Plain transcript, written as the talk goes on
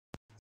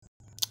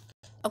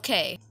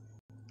Okay,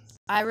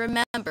 I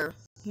remember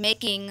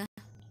making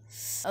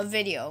a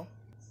video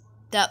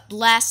that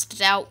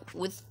blasted out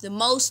with the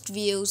most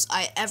views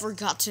I ever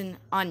gotten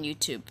on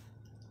YouTube.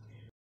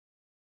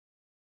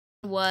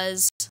 It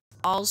was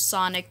all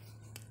sanic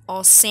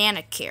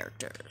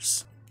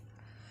characters.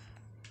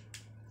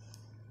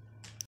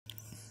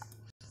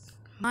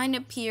 Mine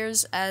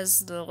appears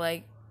as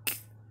the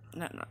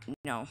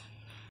no,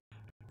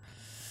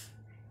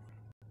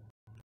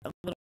 a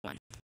little one.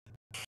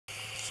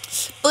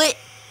 But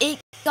it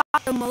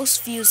got the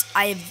most views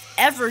I've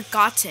ever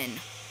gotten.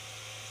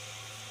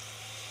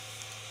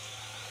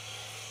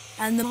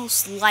 And the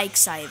most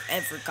likes I've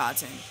ever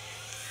gotten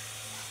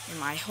in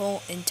my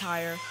whole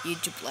entire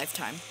YouTube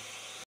lifetime.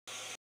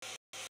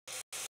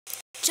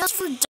 Just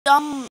for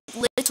dumb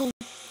little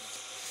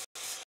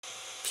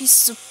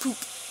pieces of poop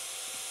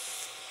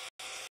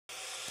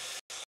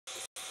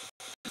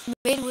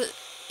made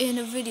in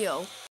a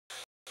video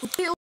with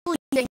barely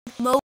getting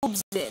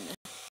mobs in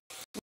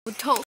with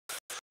total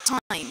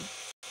time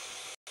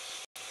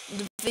in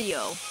the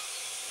video.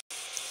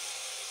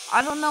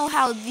 I don't know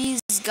how these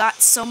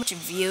got so much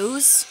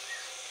views,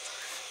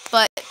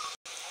 but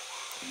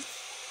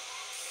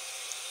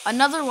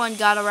another one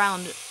got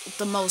around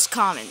the most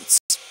comments.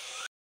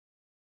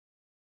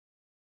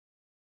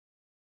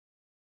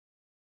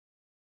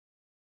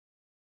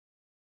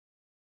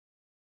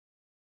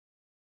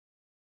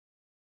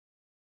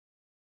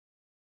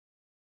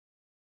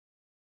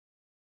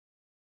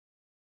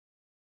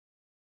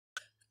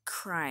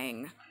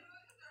 Crying.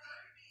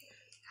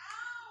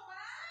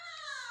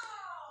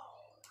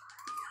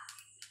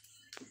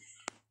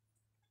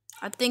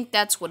 I think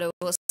that's what it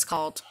was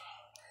called.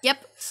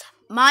 Yep,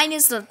 mine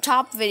is the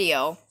top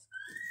video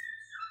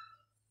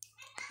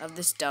of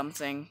this dumb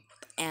thing.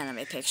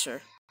 Anime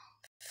picture.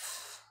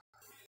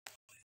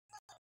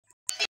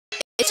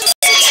 It's a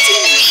 16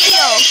 minute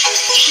video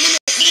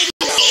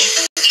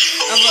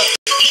of a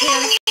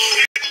hair,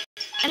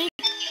 and it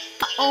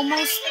got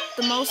almost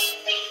the most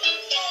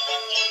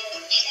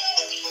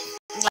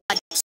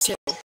likes too.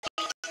 Oh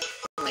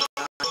my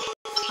god.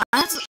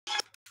 That's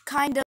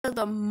kind of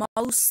the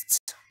most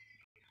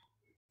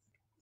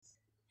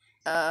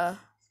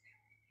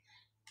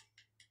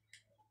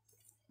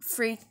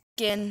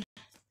freaking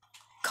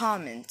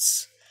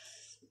comments.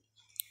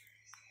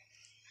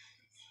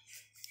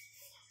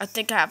 I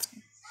think I have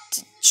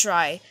to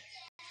try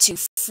to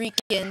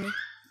freaking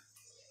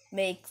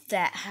make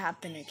that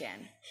happen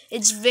again.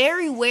 It's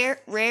very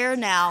rare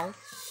now.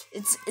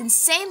 It's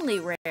insanely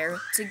rare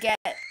to get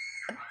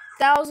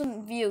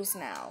 1,000 views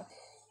now.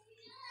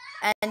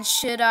 And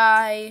should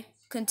I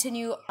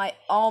continue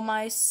all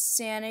my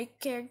sanic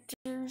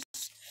characters?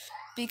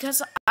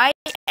 Because I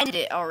ended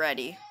it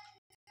already.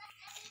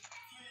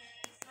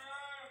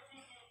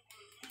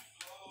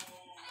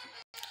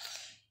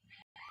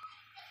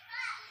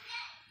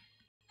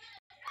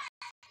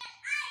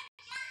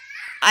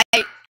 I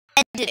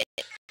ended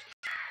it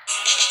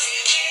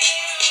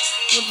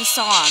with the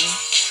song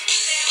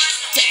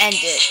to end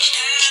it.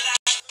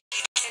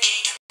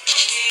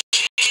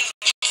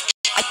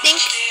 I think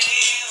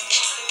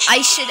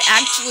I should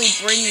actually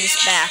bring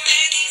this back.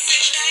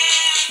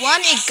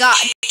 One, it got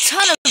a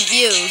ton of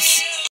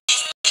views.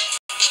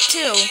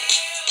 Two,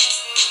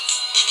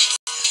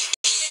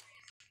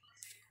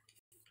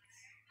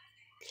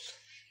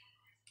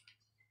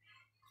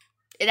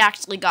 it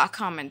actually got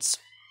comments.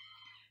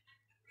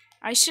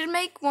 I should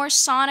make more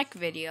Sonic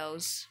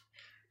videos.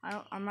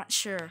 I'm not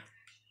sure.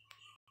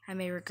 I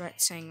may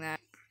regret saying that.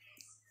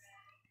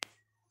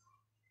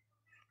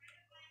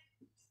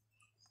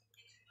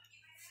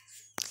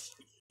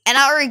 And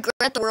I'll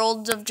regret the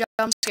world of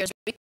jump scares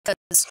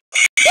because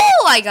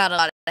I got a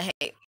lot of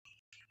hate.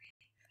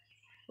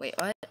 Wait,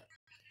 what?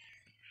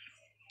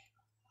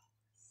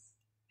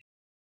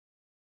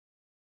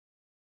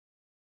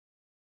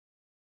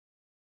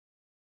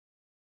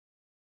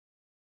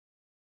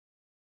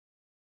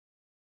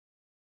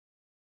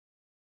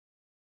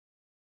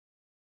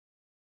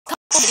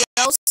 Couple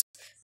videos,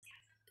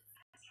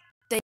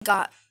 they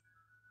got,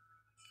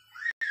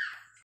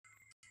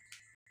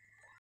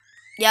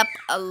 yep,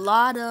 a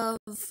lot of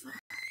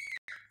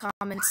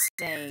comments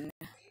saying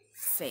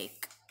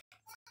fake.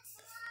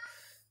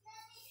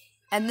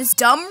 And this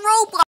dumb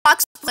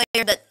Roblox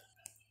player that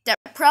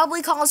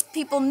probably calls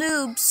people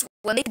noobs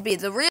when they could be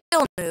the real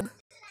noob.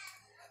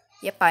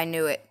 Yep, I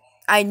knew it.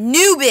 I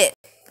knew it!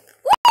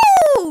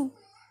 Woo!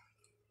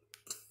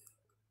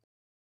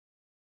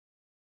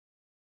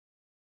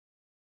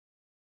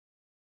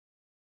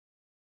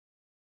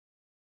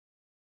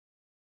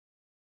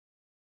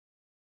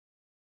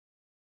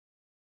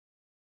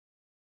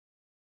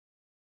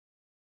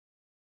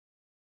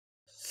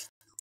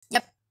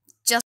 Yep,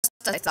 just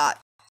as I thought.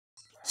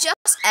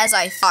 Just as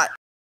I thought.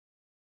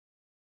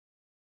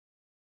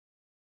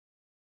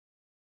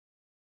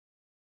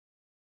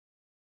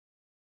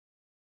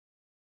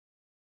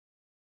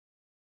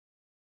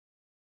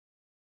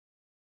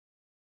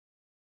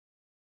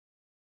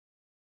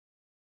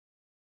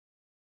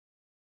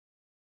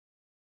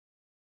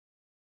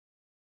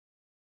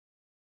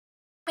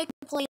 make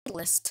a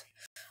playlist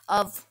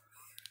of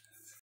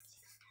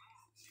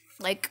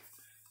like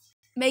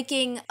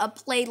making a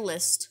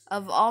playlist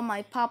of all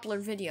my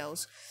popular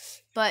videos,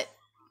 but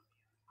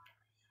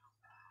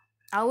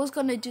I was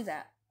gonna do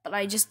that, but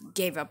I just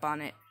gave up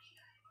on it.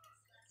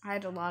 I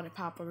had a lot of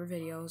popular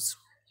videos,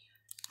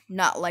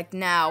 not like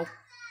now,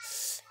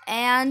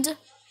 and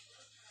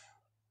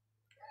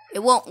it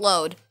won't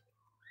load.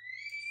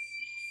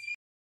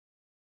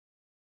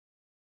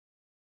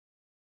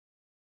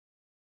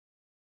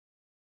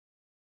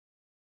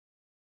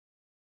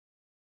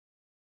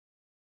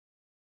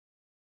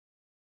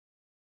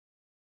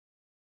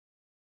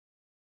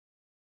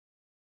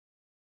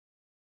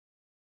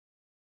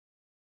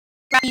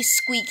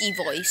 Squeaky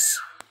voice,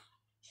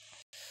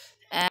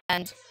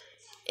 and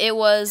it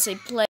was a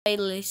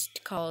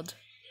playlist called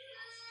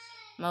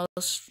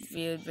most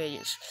viewed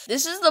videos.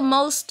 This is the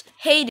most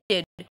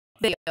hated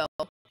video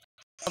of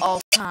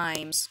all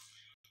times.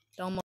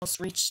 It almost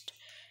reached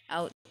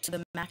out to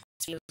the max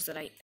views that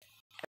I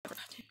ever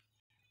got.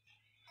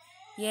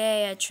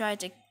 Yay, I tried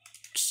to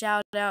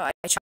shout out,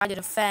 I tried to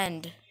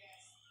defend.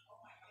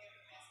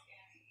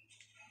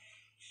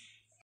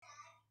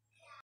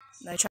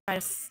 I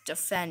tried to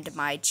defend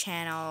my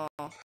channel,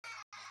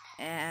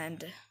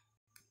 and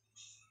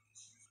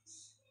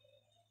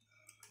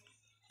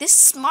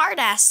this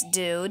smartass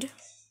dude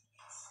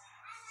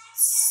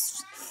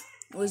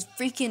was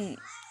freaking,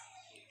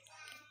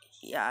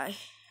 yeah, oh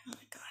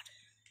my god.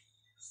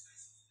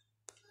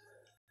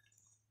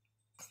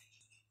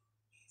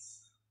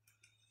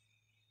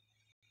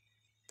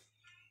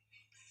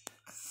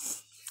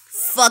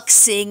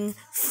 Fuxing,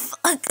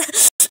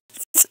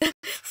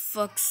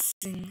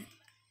 fuxing.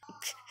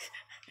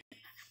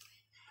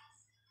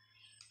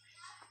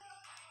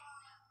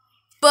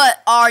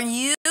 But are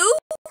you?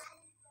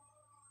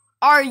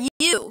 Are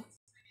you?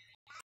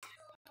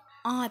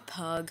 Aw,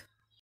 pug.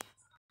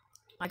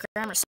 My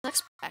grammar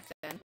sucks back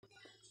then.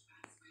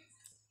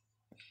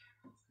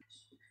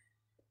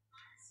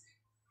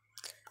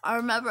 I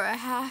remember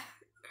I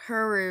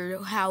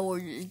heard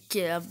Howard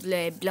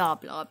blah blah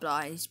blah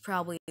blah. He's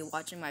probably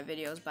watching my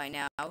videos by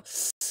now,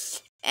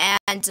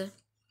 and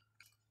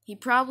he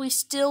probably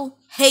still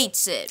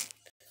hates it.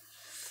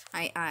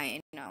 I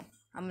know.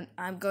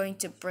 I'm going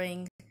to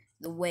bring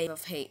the wave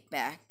of hate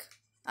back.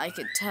 I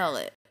could tell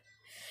it.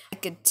 I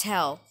could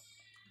tell.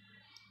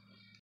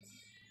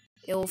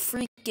 It will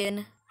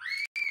freaking.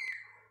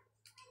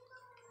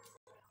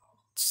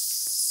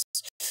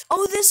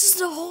 Oh, this is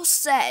the whole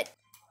set.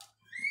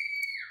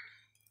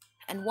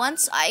 And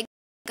once I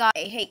got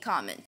a hate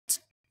comment,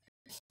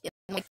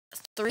 like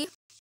 3,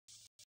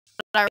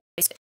 but I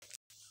erased it.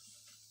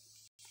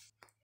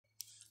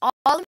 All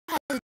of them had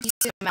a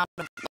decent amount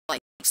of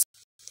likes,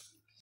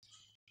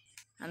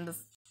 and the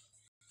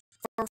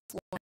fourth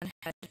one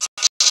had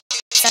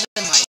 7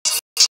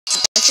 likes.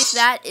 I think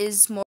that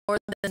is more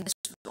than this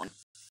one.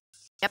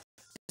 Yep,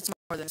 it's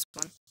more than this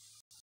one.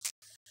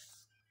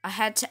 I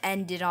had to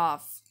end it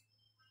off,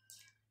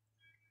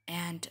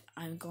 and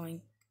I'm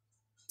going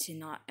to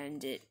not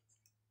end it.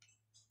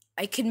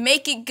 I can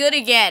make it good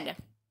again.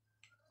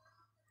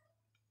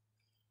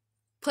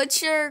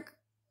 Put your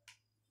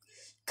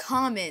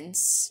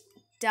comments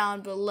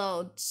down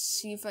below to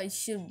see if I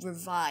should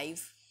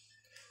revive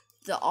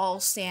the all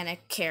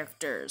sanic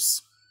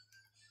characters.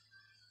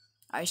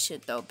 I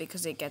should though,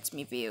 because it gets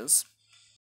me views.